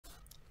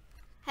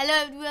Hello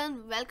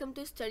everyone, welcome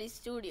to Study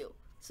Studio.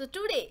 So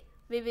today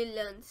we will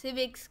learn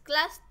Civics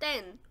Class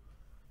 10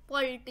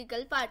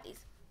 Political Parties.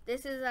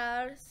 This is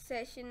our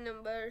session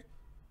number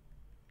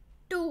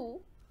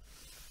 2.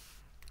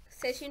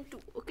 Session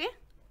 2, okay?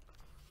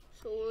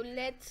 So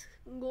let's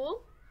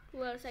go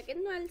to our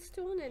second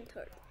milestone and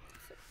third.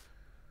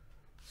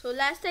 So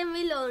last time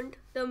we learned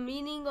the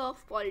meaning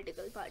of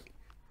political party.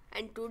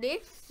 And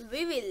today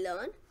we will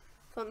learn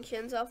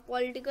functions of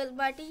political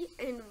party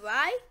and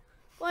why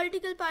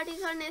political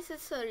parties are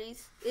necessary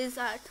is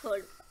our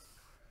third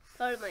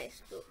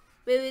milestone.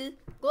 We will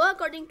go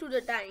according to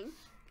the time.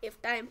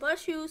 If time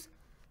pursues,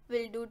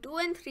 we'll do 2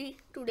 and 3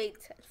 today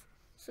itself.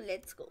 So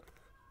let's go.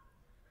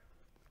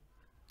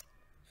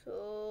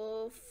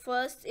 So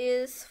first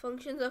is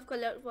functions of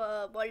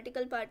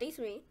political parties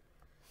में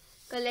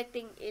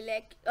contesting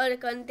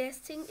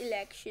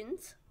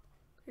elections.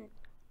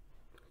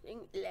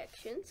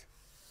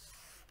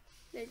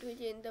 Let me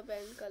change the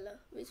pen color.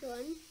 Which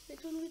one?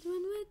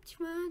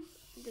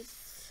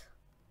 This.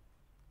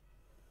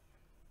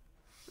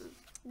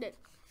 Then,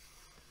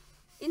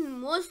 in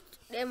most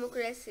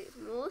democracies,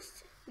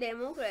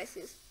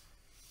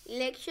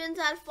 elections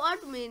are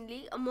fought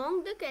mainly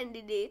among the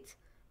candidates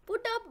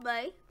put up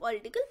by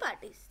political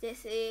parties.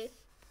 जैसे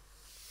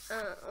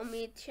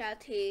अमित शाह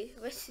थे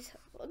वैसे सब.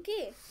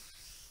 Okay,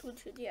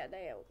 कुछ याद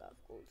आया होगा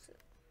आपको उससे.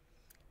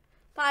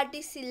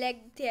 Parties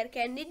select their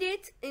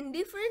candidates in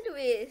different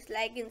ways,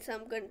 like in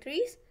some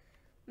countries,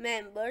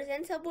 members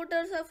and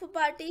supporters of a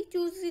party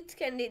choose its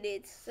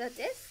candidates, such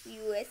as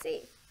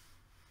USA.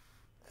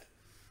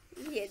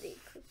 ये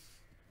देखो,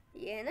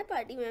 ये है ना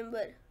पार्टी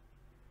मेंबर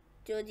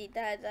जो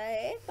जीताता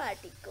है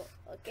पार्टी को.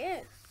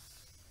 Okay.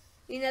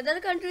 In other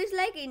countries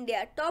like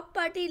India, top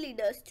party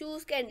leaders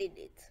choose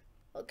candidates.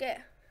 Okay.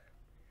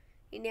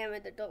 India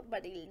में तो टॉप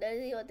पार्टी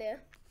लीडर्स ही होते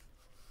हैं,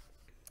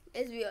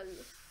 as we all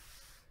know.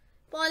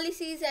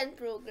 Policies and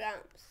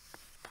programs.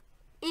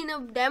 In a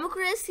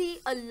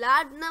democracy, a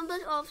large number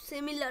of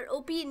similar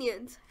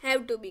opinions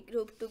have to be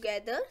grouped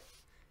together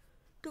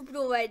to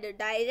provide a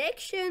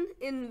direction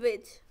in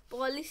which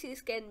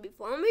policies can be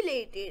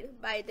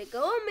formulated by the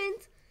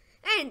governments,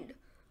 and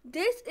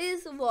this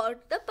is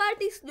what the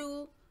parties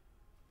do.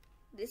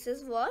 This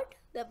is what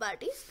the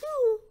parties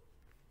do.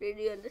 Did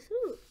you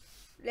understand?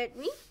 Let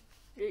me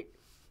read.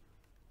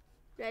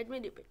 Let me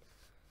repeat.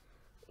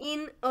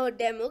 In a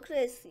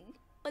democracy,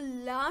 a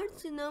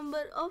large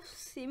number of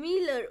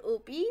similar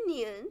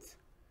opinions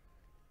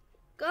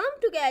come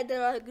together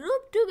or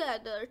group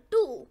together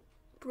to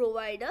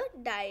provide a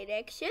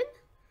direction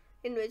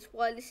in which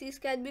policies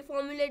can be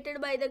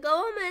formulated by the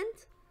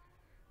government,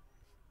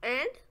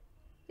 and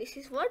this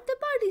is what the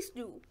parties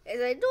do, as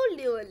I told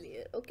you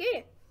earlier.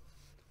 Okay,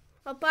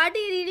 a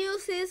party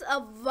reduces a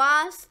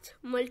vast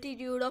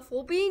multitude of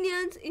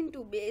opinions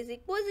into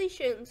basic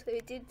positions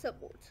which it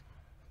supports.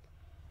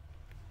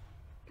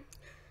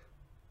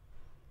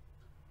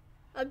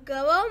 A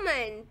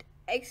government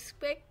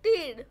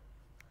expected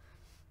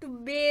to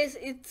base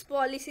its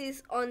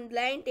policies on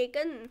line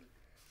taken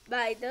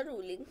by the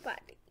ruling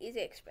party is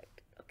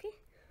expected. Okay.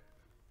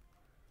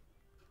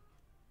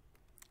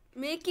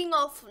 Making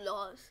of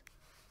laws.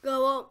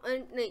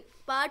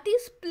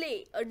 Parties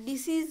play a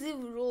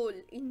decisive role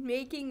in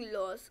making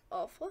laws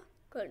of a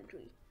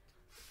country.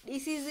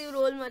 Decisive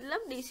role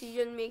मतलब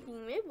decision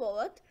making में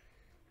बहुत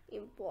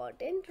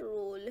important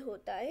role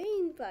होता है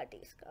इन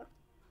parties का.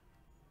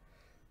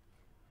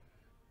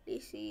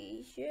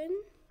 Decision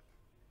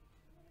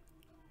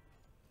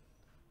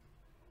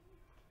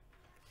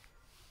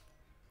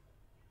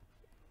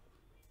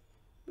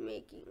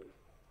making.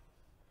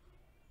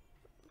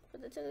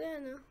 पता चल गया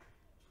ना?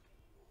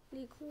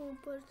 लिखूं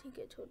ऊपर, ठीक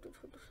है, छोटू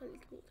सा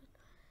लिखने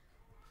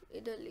का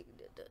इधर लिख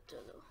देता.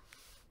 चलो,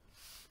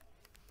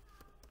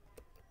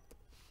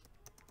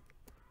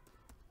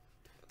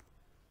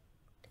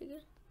 ठीक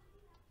है.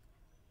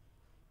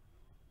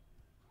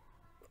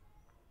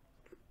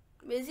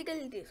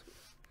 Basically this.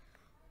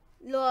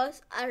 Laws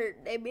are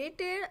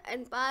debated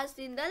and passed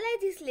in the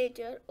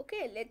legislature.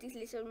 Okay,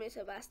 legislature में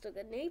से पास तो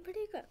करना ही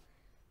पड़ेगा.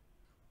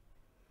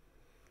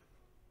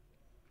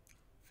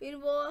 फिर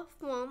वो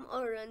form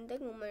or run the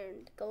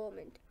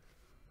government.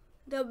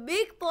 The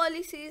big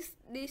policies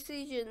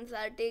decisions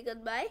are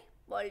taken by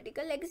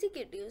political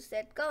executives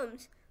that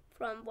comes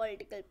from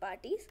political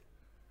parties.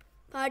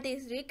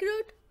 Parties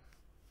recruit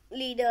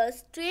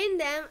leaders, train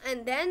them,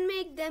 and then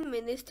make them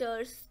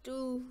ministers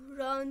to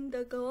run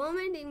the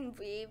government in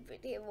way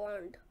they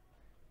want.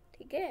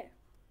 ठीक है,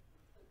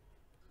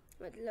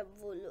 मतलब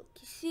वो लोग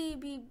किसी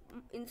भी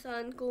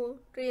इंसान को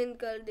train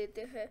कर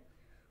देते हैं,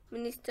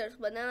 मिनिस्टर्स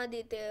बना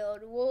देते हैं,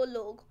 और वो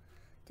लोग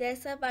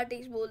जैसा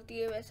पार्टीज बोलती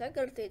है वैसा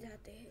करते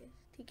जाते हैं.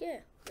 ठीक है,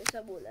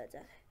 वैसा बोला जा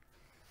रहा है.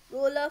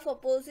 Role of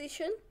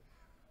opposition.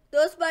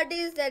 Those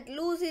parties that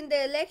lose in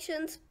the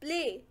elections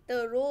play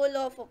the role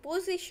of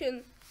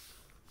opposition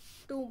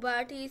to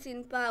parties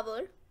in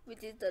power,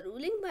 which is the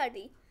ruling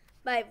party,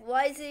 by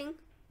voicing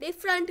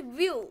different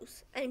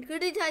views and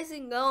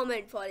criticizing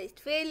government for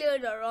its failure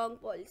or wrong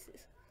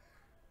policies.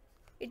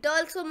 It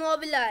also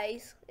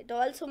mobilize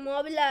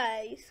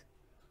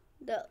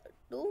the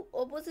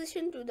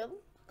opposition to the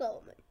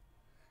government.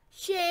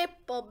 Shape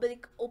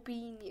public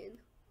opinion.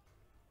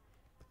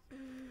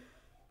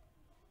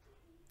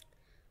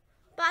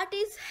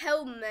 Parties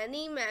have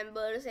many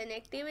members and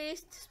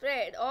activists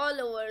spread all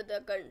over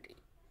the country.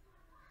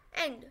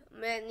 And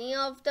many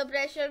of the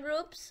pressure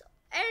groups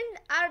and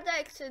are the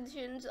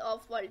extensions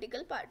of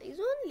political parties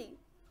only.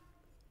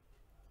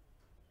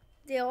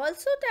 They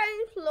also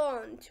times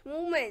launch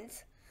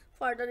movements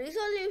for the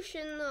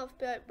resolution of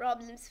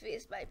problems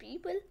faced by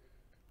people.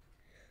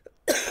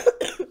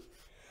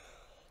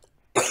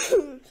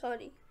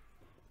 Sorry.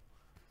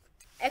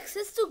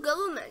 Access to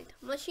government,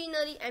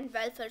 machinery and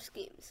welfare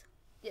schemes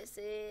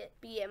जैसे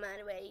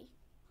PMRY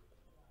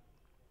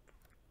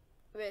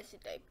वैसे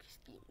type की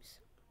schemes,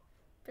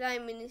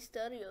 prime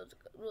minister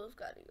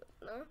रोजगार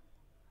योजना,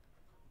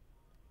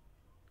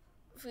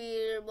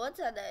 फिर बहुत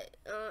ज़्यादा है।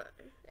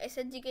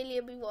 SHG के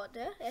लिए भी बहुत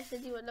है।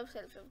 SHG मतलब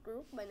सेल्फ हेल्प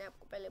ग्रुप, मैंने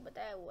आपको पहले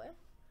बताया हुआ है।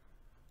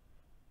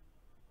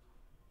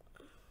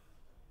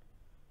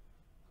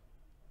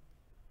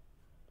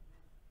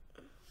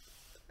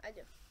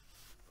 आजा।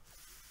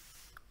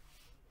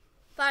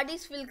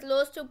 Parties feel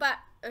close to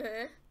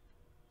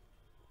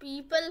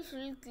people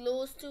feel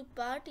close to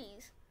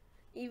parties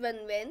even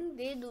when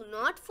they do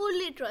not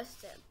fully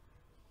trust them,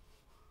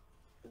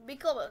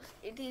 because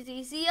it is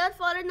easier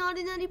for an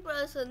ordinary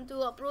person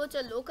to approach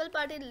a local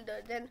party leader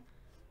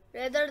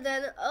rather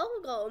than a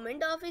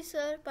government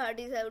officer.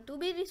 Parties have to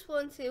be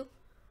responsive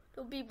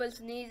to people's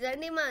needs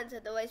and demands,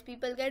 otherwise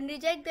people can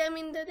reject them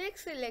in the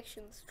next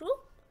elections. True?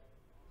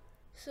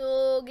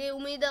 So give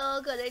me the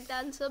correct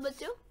answer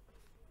बच्चों।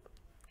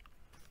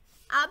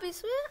 आप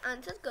इसमें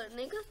answer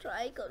करने का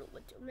try करो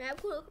बच्चों, मैं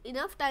आपको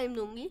enough time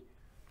दूंगी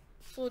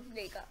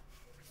सोचने का।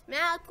 मैं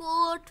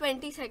आपको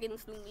 20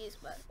 सेकेंड्स दूंगी इस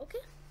बार, ओके?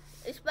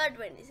 इस बार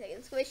 20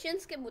 सेकेंड्स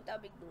क्वेश्चंस के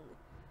मुताबिक दूंगी।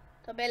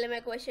 तो पहले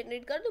मैं क्वेश्चन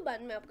रीड कर दूँ,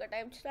 बाद में आपका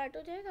टाइम स्टार्ट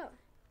हो जाएगा।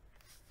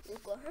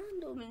 रुको, हाँ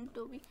 2 मिनट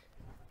तो भी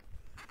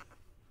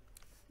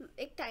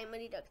एक टाइमर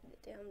ही रख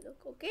देते हैं हम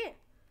लोग, ओके?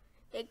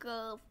 एक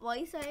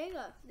वॉइस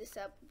आएगा जिससे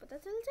आपको पता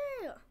चल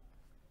जाएगा।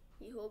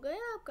 ये हो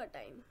गया आपका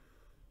टाइम।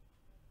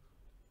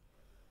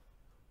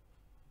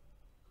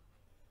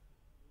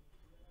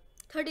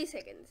 30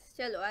 सेकेंड्स।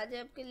 चलो आज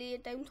आपके लिए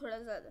टाइम थोड़ा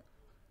ज़्यादा,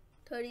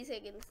 30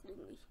 सेकेंड्स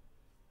दूंगी।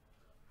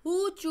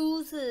 Who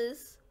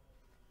chooses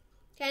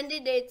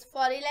candidates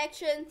for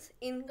elections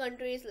in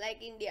countries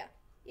like India?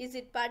 Is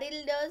it party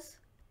leaders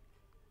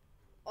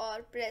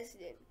or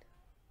president?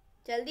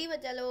 जल्दी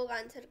बच्चा लोग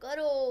आंसर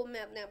करो।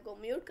 मैं अपने आप को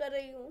म्यूट कर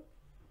रही हूँ।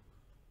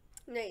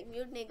 नहीं,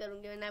 म्यूट नहीं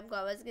करूँगी, मैंने आपको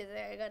आवाज़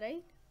कैसे आएगा,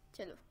 राइट?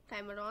 चलो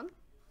timer on.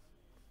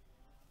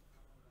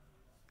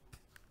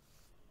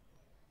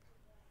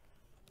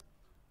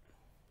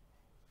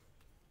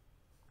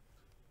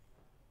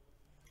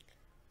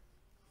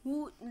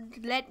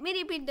 Let me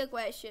repeat the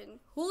question.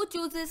 Who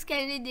chooses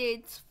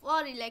candidates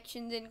for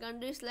elections in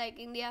countries like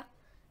India?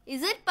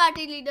 Is it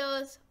party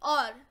leaders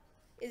or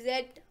is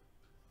it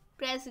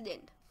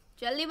president?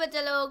 Jaldi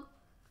bacha log.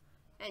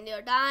 And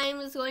your time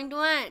is going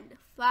to end.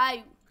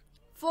 5,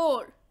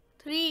 4,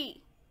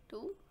 3,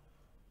 2,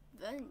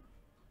 1.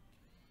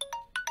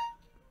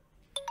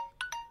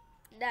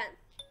 Done.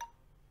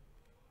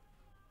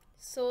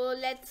 So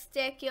let's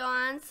check your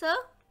answer.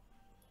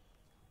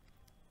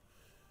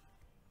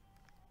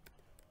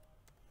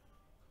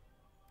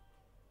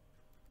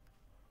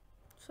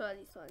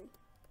 Sorry.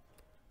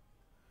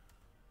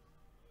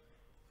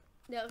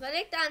 The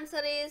correct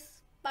answer is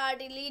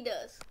party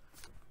leaders.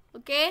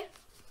 Okay?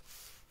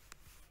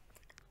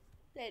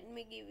 Let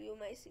me give you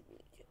my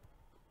signature.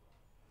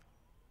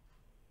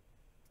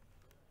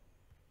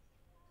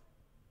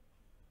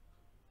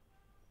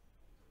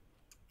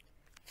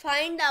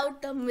 Find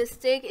out the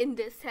mistake in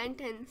this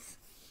sentence.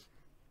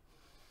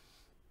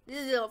 This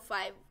is your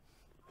 5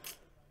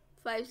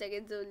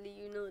 seconds only,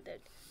 you know that.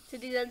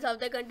 Citizens of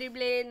the country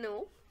play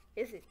no.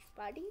 Is it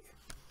parties?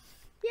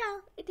 Yeah,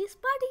 it is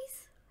parties.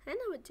 है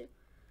ना बच्चे?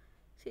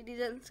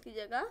 Citizens की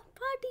जगह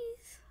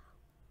parties.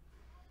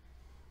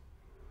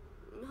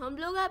 हम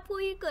लोग आपको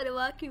ये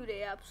करवा क्यों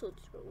रहे, आप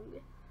सोच रहे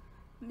होंगे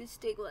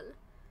मिस्टेक वाला।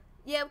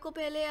 ये आपको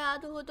पहले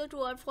याद हो तो ट्रू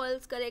और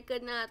फॉल्स करेक्ट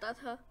करना आता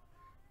था,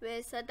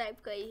 वैसा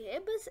टाइप का ही है,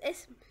 बस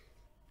इसमें।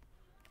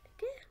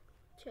 ठीक है,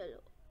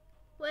 चलो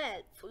वो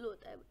हेल्पफुल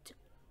होता है बच्चों।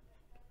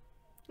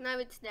 Now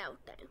it's now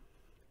time.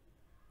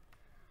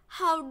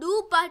 How do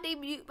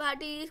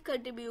parties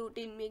contribute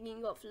in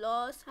making of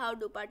laws? How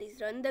do parties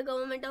run the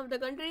government of the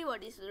country?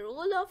 What is the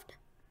role of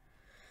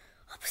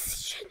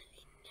opposition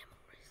in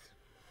democracy?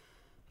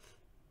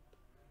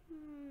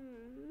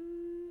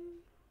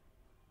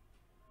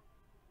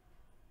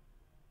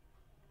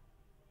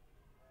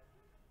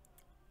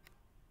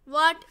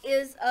 What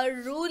is a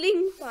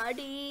ruling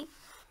party?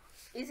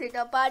 Is it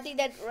a party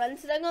that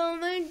runs the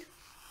government?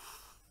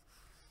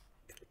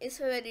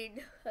 इसमें मैं read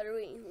कर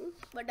रही हूँ,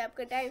 but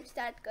आपका time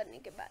start करने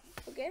के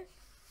बाद, okay?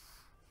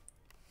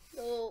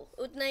 तो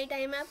उतना ही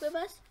टाइम है आपके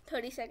पास,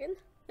 30 second.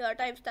 Your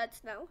time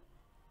starts now.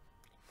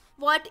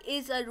 What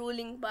is a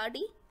ruling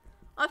party?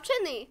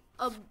 Option A,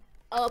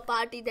 a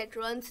party that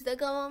runs the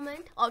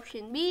government.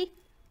 Option B,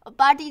 a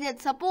party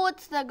that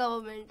supports the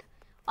government.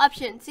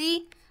 Option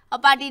C, a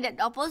party that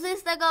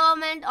opposes the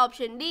government.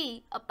 Option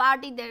D, a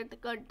party that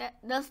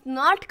does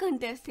not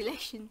contest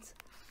elections.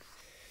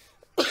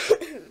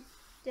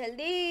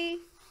 Jaldi,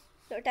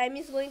 your time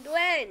is going to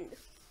end.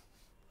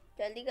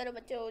 जल्दी करो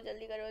बच्चों,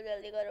 जल्दी करो,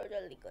 जल्दी करो,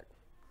 जल्दी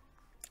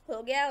करो.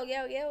 हो गया, हो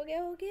गया, हो गया, हो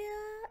गया, हो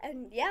गया.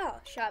 And yeah,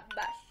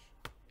 शाबाश.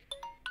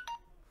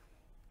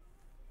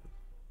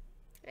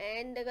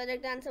 And the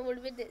correct answer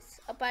would be this: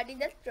 a party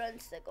that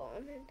runs the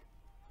government.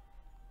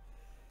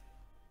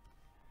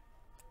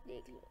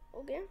 देख लो,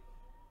 हो गया.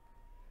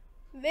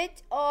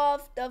 Which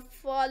of the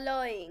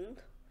following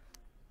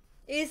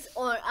is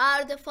or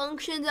are the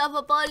functions of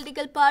a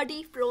political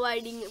party?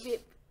 Providing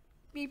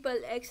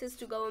people access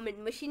to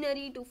government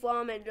machinery, to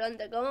form and run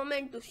the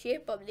government, to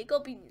shape public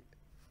opinion.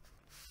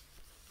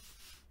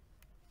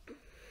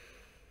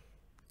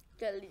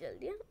 जल्दी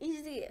जल्दी,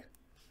 easy है.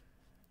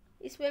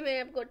 इसमें मैं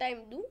आपको time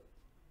दूं?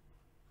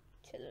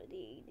 चलो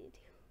दे देती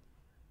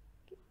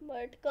हूँ,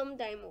 बट कम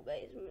टाइम होगा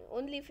इसमें,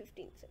 ओनली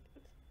 15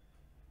 सेकेंड्स.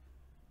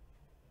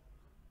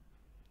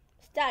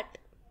 स्टार्ट.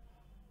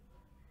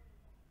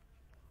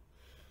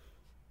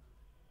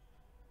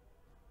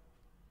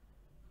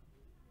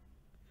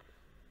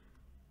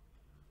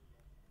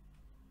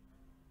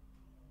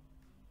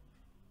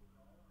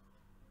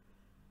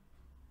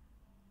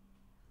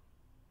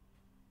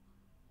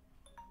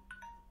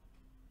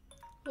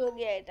 हो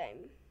गया है time.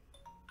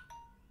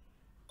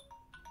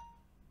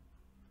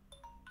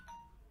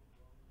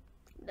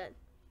 Done.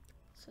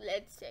 So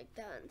let's check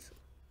the answer.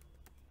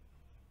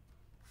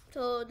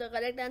 So the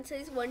correct answer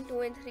is 1,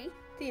 2 and 3.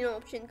 तीनों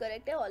ऑप्शन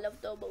करेक्ट है. ऑल ऑफ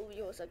द अबव भी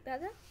हो सकता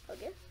था.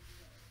 Okay.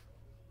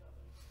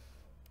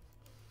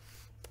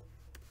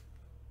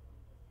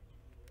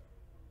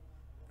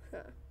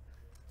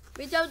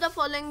 Which of the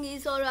following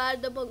is or are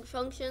the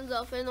functions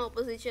of an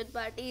opposition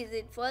party? Is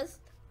it first,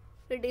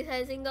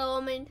 criticizing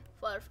government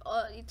for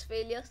its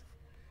failures,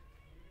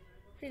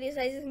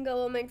 criticizing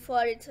government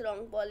for its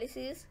wrong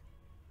policies,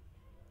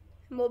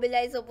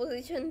 mobilize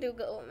opposition to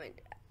government?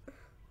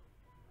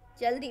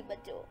 जल्दी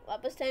बच्चों,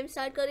 वापस time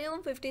start कर रही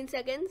हूँ. 15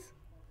 seconds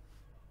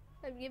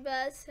आपके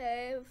पास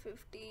है.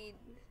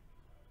 15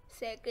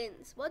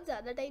 seconds बहुत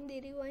ज़्यादा टाइम दे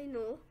रही हूँ, आई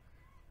नो,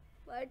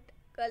 बट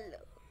कर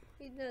लो,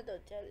 इतना तो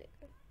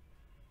चलेगा.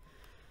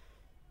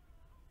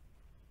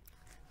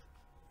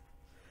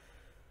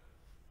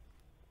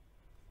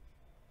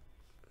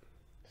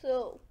 So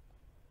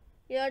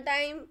your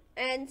time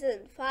ends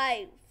in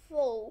 5,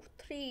 4,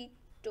 3,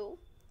 2,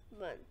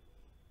 1.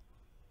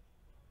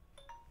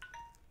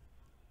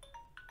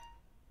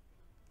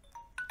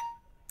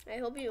 I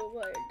hope you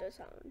heard the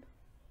sound.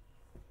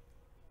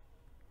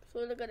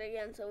 So the correct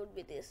answer would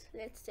be this.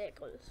 Let's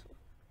check also.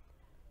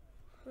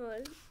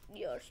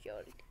 Your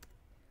surety.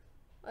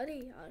 अरे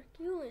यार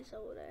क्यों ऐसा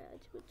हो रहा है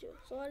आज बच्चों?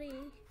 सॉरी.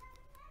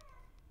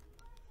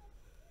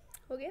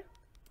 हो गया.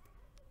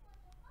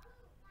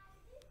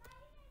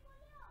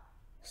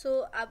 सो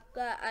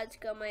आपका आज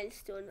का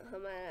माइलस्टोन,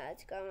 हमारा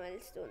आज का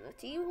माइलस्टोन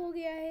अचीव हो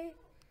गया है.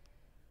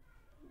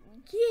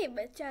 ये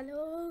बच्चा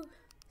लोग,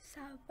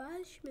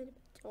 शाबाश मेरे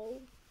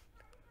बच्चों.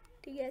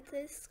 ठीक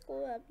है,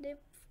 इसको आपने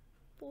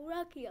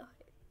पूरा किया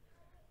है.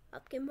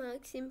 आपके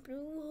मार्क्स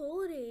इम्प्रूव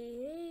हो रहे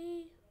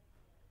हैं,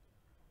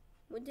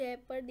 मुझे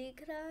ऐप पर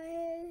दिख रहा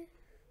है.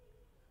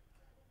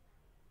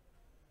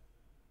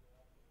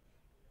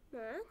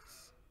 मार्क्स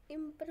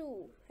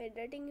इम्प्रूव,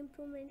 हैंडराइटिंग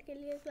इम्प्रूवमेंट के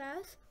लिए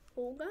क्लास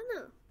होगा ना,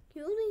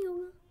 क्यों नहीं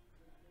होगा?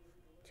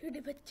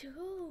 छोटे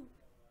बच्चों,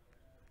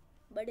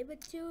 बड़े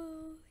बच्चों,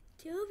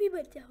 जो भी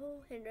बच्चा हो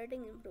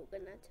हैंडराइटिंग इम्प्रूव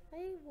करना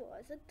चाहे वो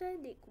आ सकता है.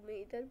 देखो मैं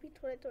इधर भी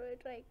थोड़े थोड़े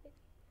ट्राई कर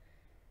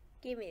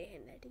कि मेरे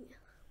हैंडराइटिंग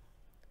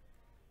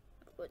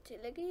आपको अच्छे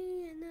लगे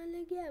या ना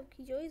लगे,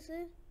 आपकी चॉइस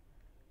है.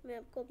 मैं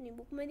आपको अपनी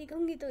बुक में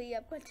दिखाऊंगी तो ये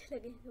आपको अच्छे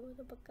लगेंगे, वो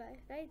तो पक्का है,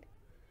 राइट?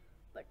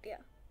 बट या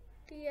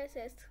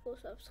TSS को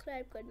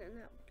सब्सक्राइब करना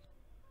ना भूलिए.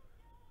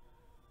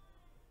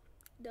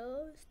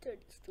 The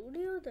study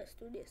studio, the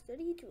studio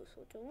study, जो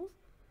सोचो.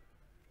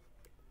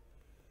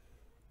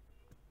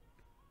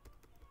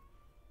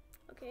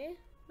 ओके,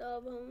 तो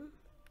अब हम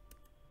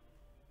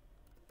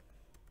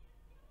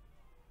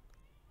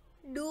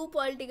do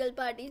political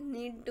parties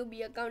need to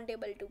be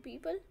accountable to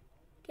people?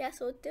 क्या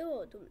सोचते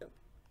हो तुम लोग?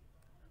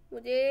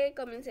 मुझे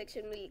कमेंट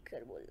सेक्शन में लिख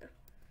कर बोलना.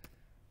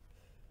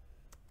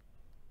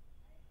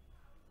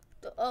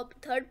 तो अब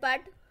थर्ड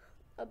पार्ट,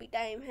 अभी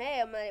टाइम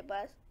है हमारे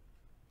पास.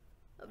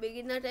 अभी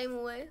कितना टाइम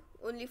हुआ है?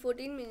 Only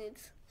 14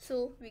 minutes.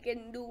 So we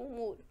can do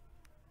more.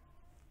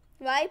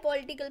 Y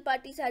political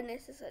parties are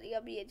necessary?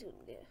 अभी ये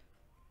सुन गए.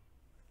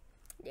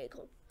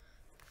 देखो,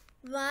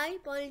 Y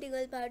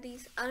political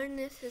parties are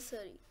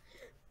necessary.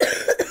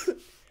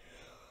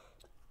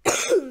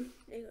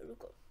 देखो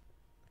रुको,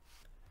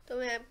 तो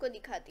मैं आपको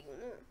दिखाती हूँ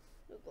ना.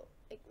 रुको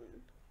एक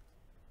मिनट.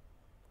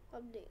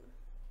 अब देखो,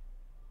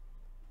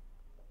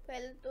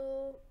 पहले तो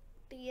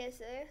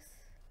TSS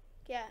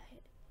क्या है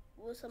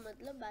वो समझ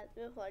लो, बाद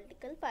में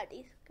पॉलिटिकल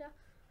पार्टीज का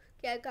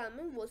क्या काम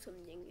है वो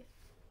समझेंगे.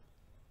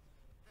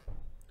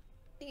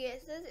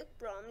 TSS एक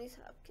प्रॉमिस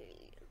आपके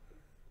लिए,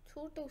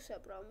 छोटा सा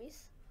प्रॉमिस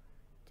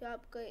जो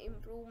आपका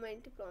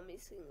इम्प्रूवमेंट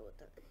प्रॉमिसिंग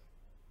होता है।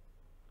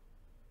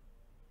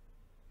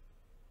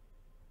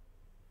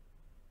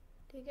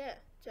 ठीक है,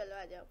 चलो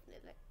आ जाओ अपने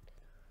लाइक।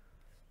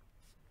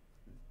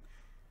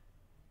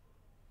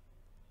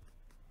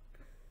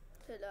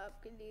 चलो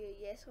आपके लिए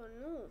यस और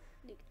नो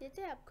लिख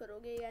देते, आप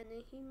करोगे या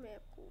नहीं। मैं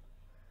आपको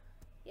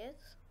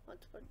यस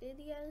हॉटस्पॉट दे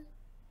दिया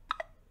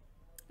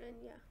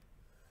एंड या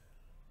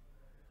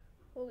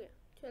हो गया।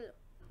 चलो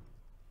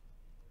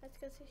आज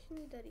का सेशन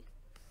इधर ही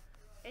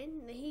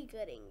एंड नहीं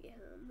करेंगे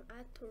हम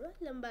आज, थोड़ा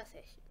लंबा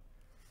सेशन,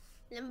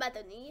 लंबा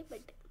तो नहीं है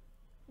बट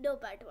 2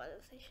 पार्ट वाला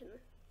सेशन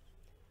है।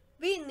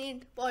 We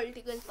need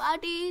political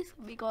parties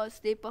because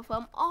they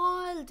perform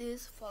all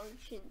these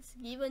functions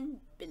given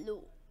below.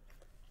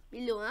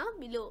 Below, हाँ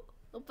below.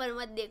 ऊपर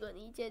मत देखो,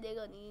 नीचे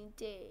देखो,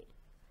 नीचे।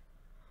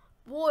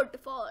 Vote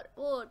for,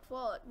 vote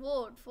for,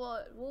 vote for,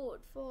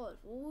 vote for,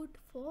 vote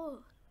for.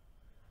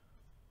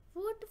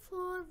 Vote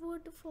for,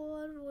 vote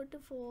for, vote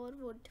for,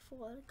 vote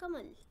for.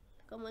 कमल,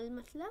 कमल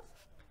मतलब?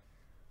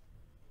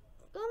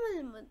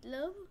 कमल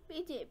मतलब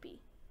BJP,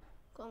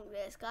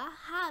 Congress का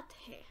हाथ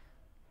है।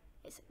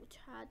 ऐसे कुछ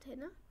हाथ है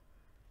ना,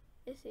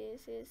 ऐसे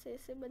ऐसे ऐसे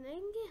ऐसे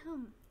बनाएंगे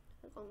हम,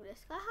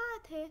 कांग्रेस का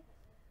हाथ है।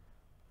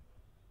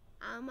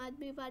 आम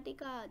आदमी पार्टी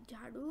का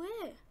झाड़ू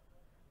है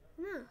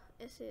ना,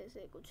 ऐसे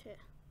ऐसे कुछ है,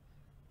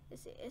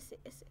 ऐसे ऐसे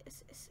ऐसे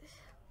ऐसे ऐसे।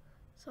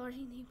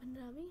 सॉरी नहीं बन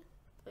रहा अभी,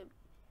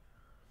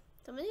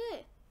 समझ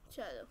गए?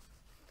 चलो,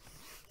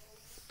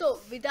 तो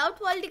without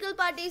political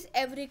parties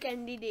every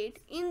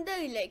candidate in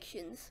the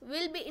elections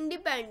will be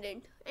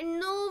independent and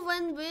no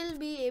one will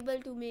be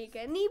able to make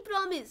any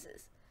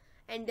promises.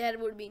 And there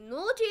would be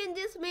no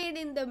changes made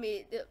in the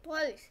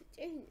policy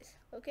changes.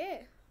 Okay.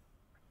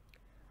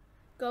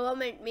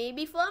 Government may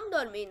be formed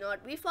or may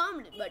not be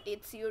formed, but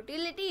its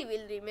utility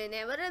will remain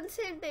ever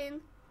uncertain.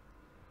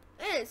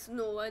 Yes,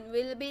 no one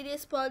will be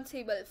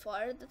responsible for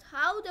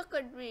how the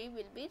country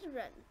will be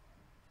run.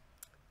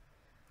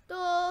 तो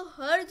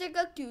हर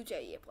जगह क्यों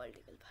चाहिए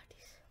political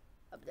parties?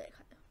 अब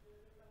देखा था.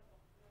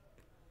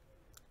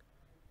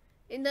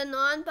 In the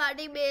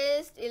non-party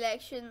based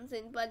elections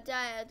in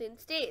panchayat in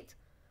states,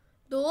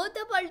 though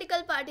the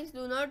political parties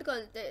do not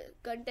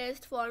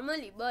contest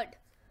formally, but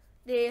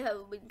they have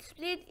been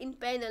split in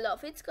panel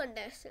of its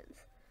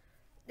contestants.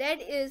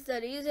 That is the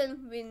reason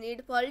we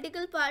need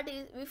political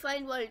parties. We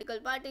find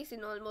political parties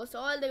in almost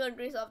all the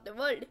countries of the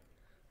world,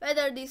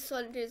 whether these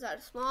countries are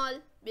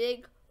small,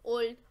 big,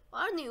 old,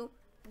 or new,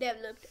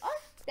 developed or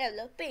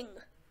developing.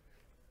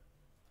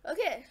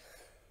 Okay.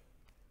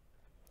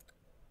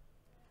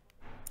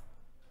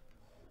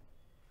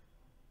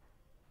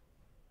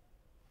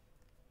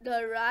 The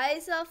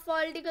rise of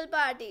political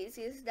parties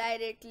is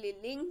directly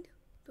linked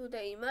to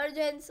the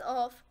emergence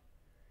of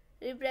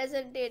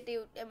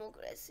representative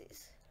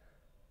democracies.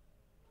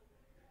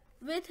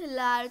 With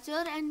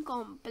larger and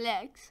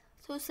complex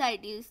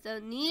societies, the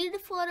need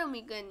for a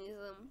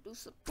mechanism to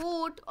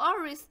support or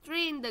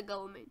restrain the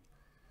government.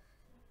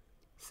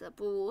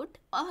 Support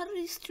or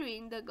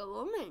restrain the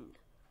government.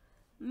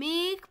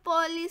 Make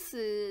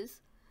policies,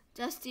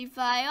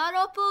 justify or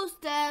oppose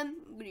them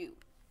grew.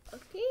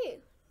 Okay.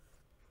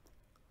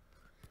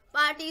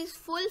 Parties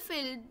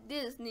fulfill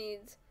these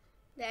needs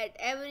that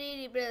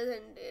every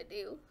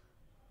representative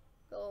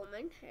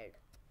government had.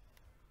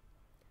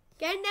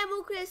 Can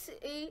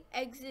democracy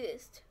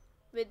exist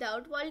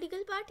without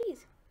political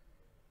parties?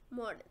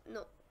 Modern,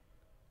 no.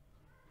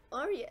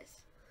 Or yes.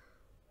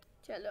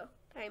 चलो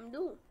time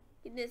दो,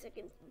 कितने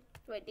second?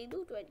 20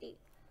 दो, 20.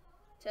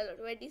 चलो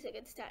 20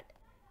 second start.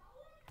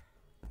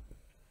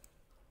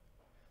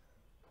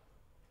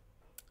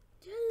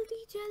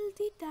 जल्दी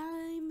जल्दी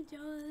time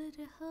जा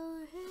रहा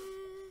है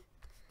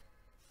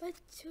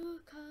बच्चों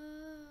का,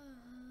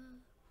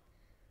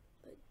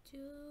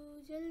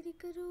 बच्चों जल्दी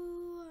करो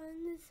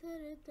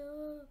आंसर दो,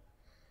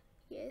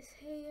 यस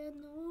है या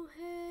नो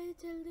है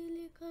जल्दी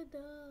लिख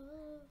दो.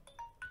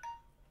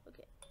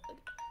 ओके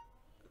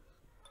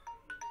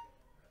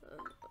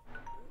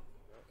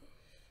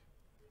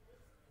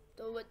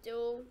तो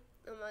बच्चों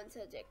हम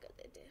आंसर चेक कर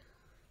लेते हैं.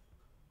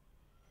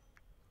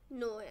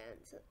 नो है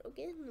आंसर.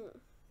 Okay no.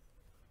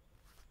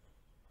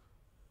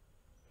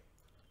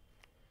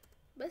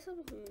 बस अब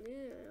होने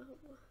आया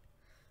होगा.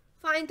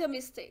 Find the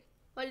mistake.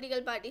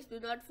 Political parties do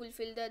not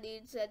fulfill the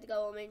needs that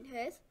government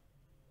has.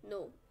 No,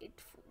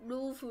 it do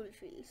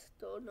fulfills.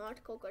 तो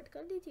not को कट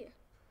कर दीजिए.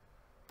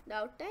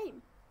 Doubt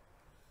time.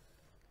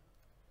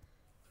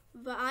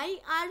 Why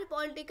are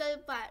political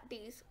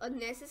parties a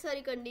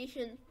necessary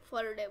condition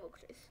for a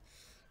democracy?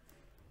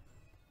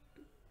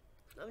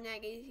 हमने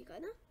आगे ही सीखा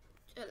ना.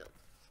 चलो.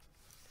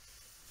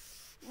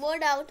 More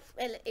doubt.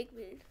 पहले एक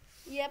मिनट.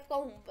 ये आपका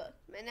होमवर्क,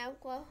 मैंने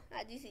आपको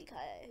आज ही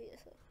सिखाया है ये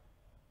सब.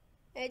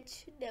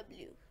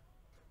 HW.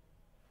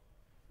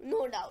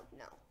 No doubt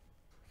now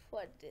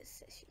for this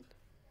session.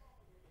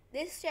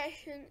 This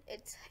session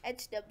it's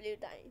HW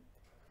time.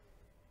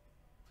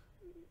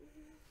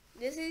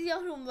 This is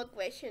your homework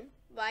question.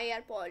 Why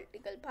are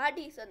political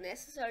parties a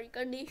necessary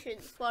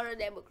condition for a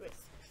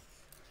democracy?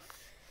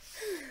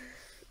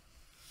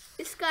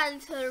 इसका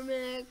आंसर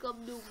मैं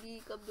कब दूंगी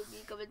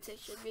कमेंट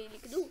सेक्शन में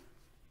लिख दूँ?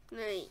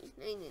 नहीं,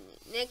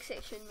 नेक्स्ट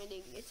सेक्शन में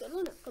देंगे,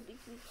 चलो ना, कभी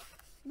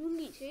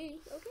दूंगी से,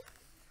 ओके,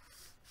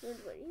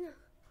 डोंट वरी ना,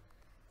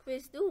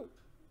 क्विज दूँ?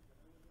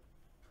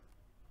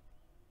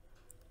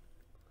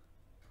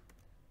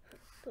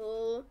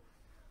 तो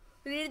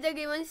read the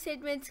given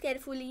statements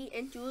carefully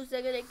and choose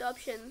the correct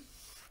option.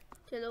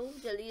 चलो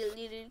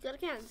जल्दी रीड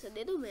करके आंसर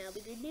दे दो, मैं अभी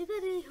रीड नहीं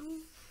कर रही हूँ,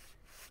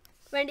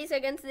 20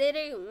 seconds दे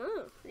रही हूँ।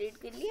 हाँ, रीड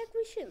कर लिया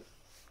question.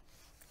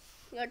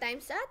 Your time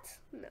starts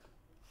now.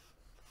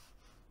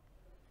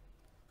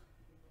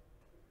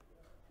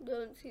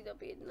 Don't see the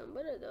page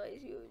number,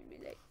 otherwise you will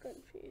be like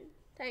confuse.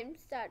 Time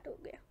start हो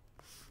गया।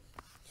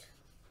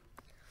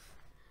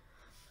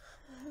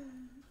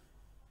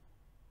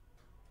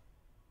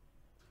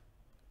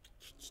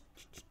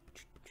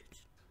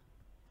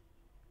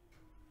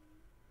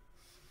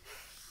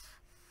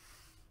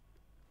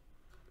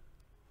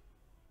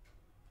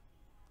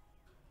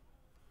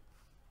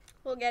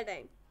 हो गया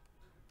टाइम,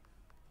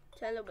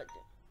 चलो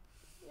बच्चों।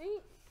 नहीं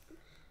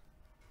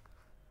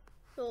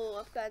तो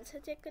आपका आंसर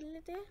चेक कर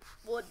लेते हैं।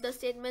 Both the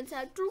statements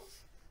are true.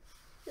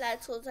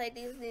 Large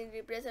societies need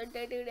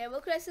representative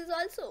democracies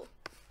also.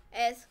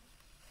 As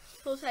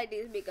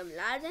societies become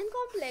large and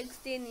complex,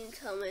 they need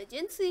some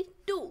agency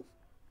to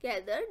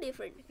gather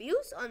different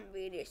views on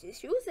various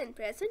issues and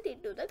present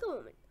it to the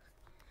government.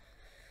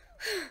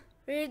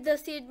 Read the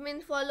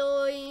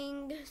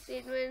following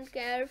statement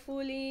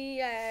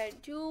carefully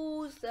and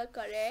choose the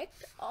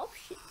correct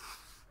option.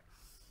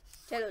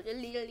 चलो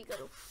जल्दी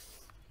करो,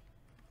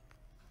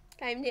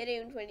 time दे रही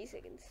हूँ 20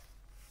 seconds.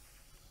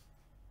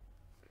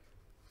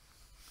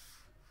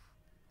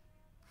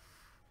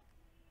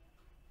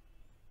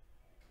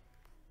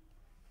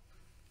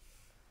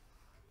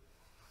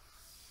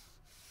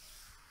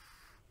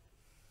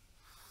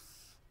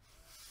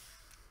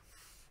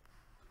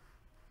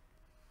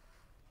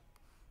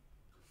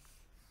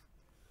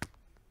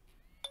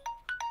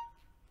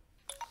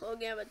 हो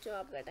गया बच्चों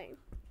आपका time.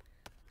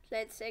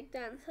 Let's check the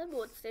answer.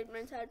 Both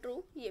statements are true,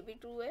 ये भी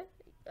ट्रू है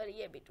और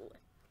ये भी ट्रू है।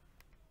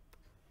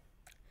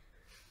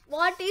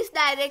 What is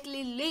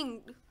directly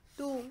linked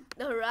to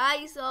the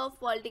rise of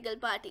political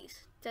parties?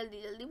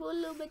 जल्दी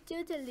बोलो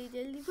बच्चों, जल्दी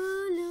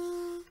बोलो,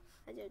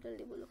 अच्छा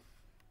जल्दी बोलो।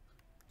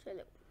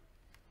 चलो,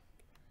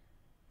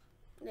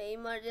 the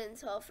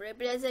emergence of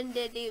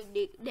representative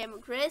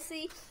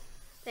democracy,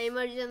 the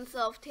emergence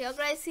of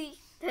theocracy,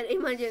 the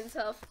emergence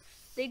of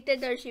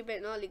dictatorship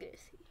and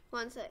ओलिगार्ची।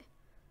 कौन सा है?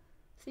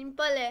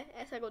 सिंपल है,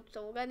 ऐसा कुछ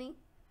तो होगा नहीं।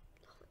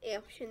 ए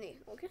ऑप्शन है,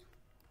 ओके।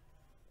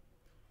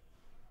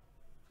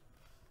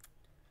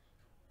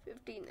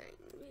 59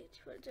 पेज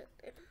पर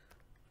चलते हैं।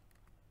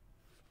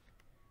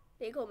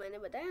 देखो मैंने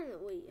बताया ना,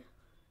 वही है।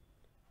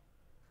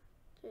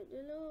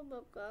 चलो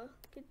आपका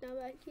कितना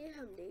बाकी है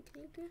हम देख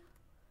लेते हैं।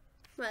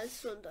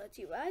 माइलस्टोन तो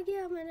अचीव आ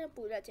गया, हमारा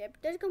पूरा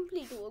चैप्टर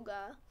कंप्लीट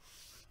होगा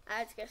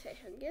आज के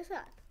सेशन के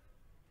साथ।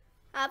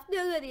 आपने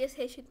अगर ये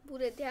सेशन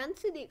पूरे ध्यान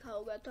से देखा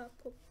होगा तो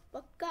आपको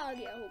पक्का आ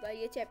गया होगा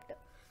ये चैप्टर।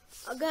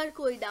 अगर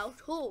कोई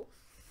डाउट हो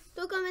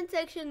तो कमेंट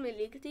सेक्शन में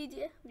लिख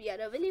दीजिए, we are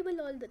available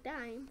all the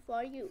time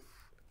for you.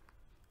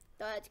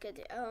 तो आज का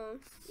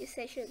इस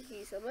सेशन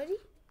की समरी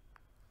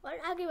और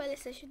आगे वाले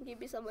सेशन की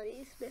भी समरी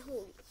इसमें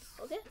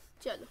होगी, ओके।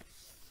 चलो,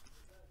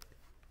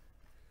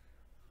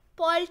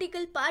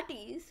 political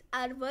parties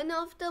are one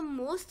of the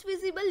most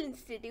visible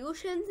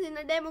institutions in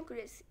a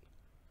democracy.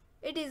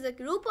 It is a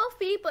group of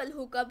people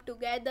who come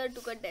together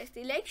to contest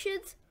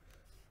elections,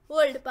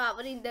 hold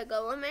power in the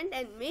government,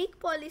 and make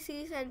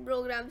policies and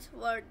programs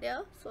for their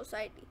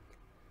society.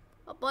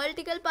 A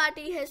political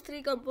party has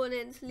three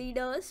components: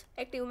 leaders,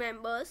 active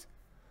members,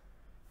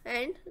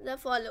 and the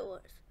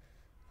followers.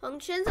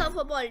 Functions of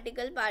a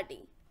political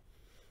party: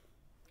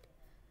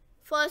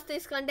 first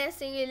is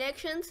contesting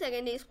elections,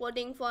 second is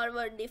putting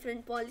forward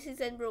different policies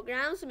and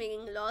programs,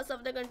 making laws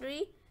of the country,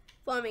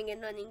 forming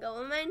and running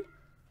government,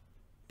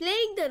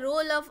 playing the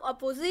role of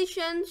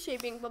opposition,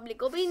 shaping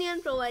public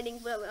opinion, providing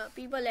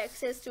people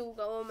access to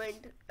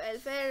government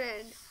welfare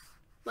and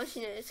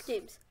machinery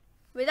schemes.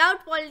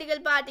 Without political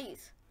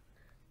parties,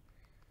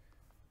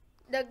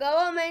 the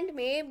government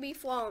may be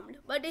formed,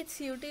 but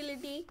its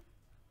utility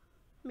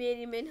may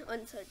remain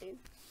uncertain.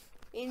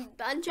 In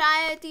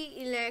panchayati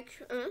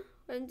elections,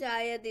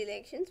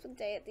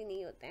 पंचायती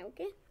नहीं होता है,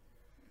 okay?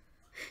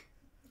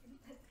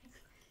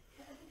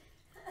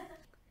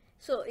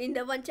 So, in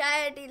the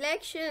panchayat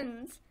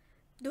elections,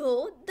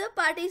 though the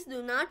parties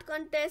do not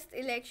contest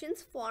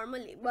elections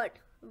formally, but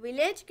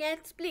village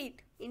gets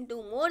split into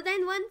more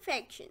than one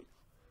faction,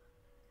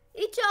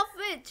 each of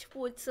which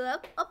puts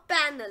up a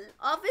panel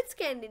of its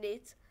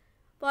candidates.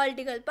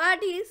 Political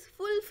parties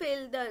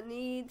fulfill the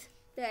needs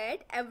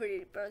that every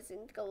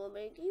representative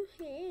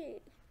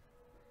has.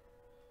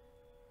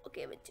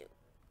 Okay, बच्चों,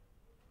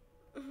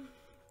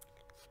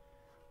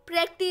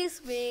 practice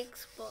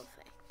makes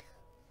perfect.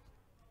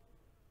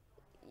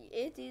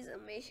 ये चीज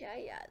हमेशा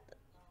याद।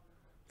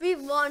 We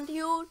want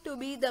you to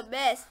be the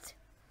best.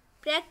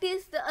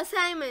 Practice the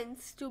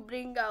assignments to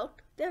bring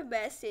out the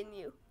best in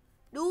you.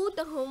 Do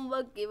the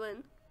homework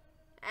given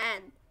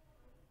and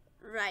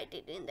write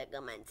it in the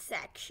comment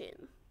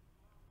section.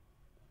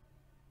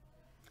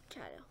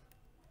 Chalo.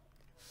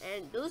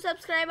 And do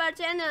subscribe our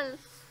channel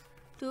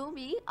to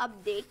be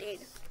updated.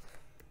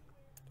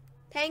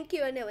 Thank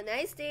you and have a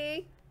nice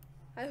day.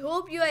 I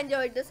hope you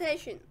enjoyed the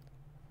session.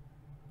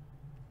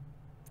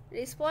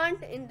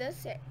 Respond in the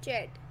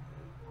chat.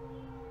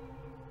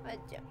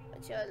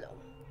 Chalo.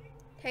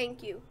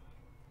 Thank you.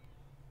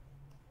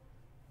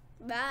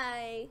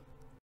 Bye.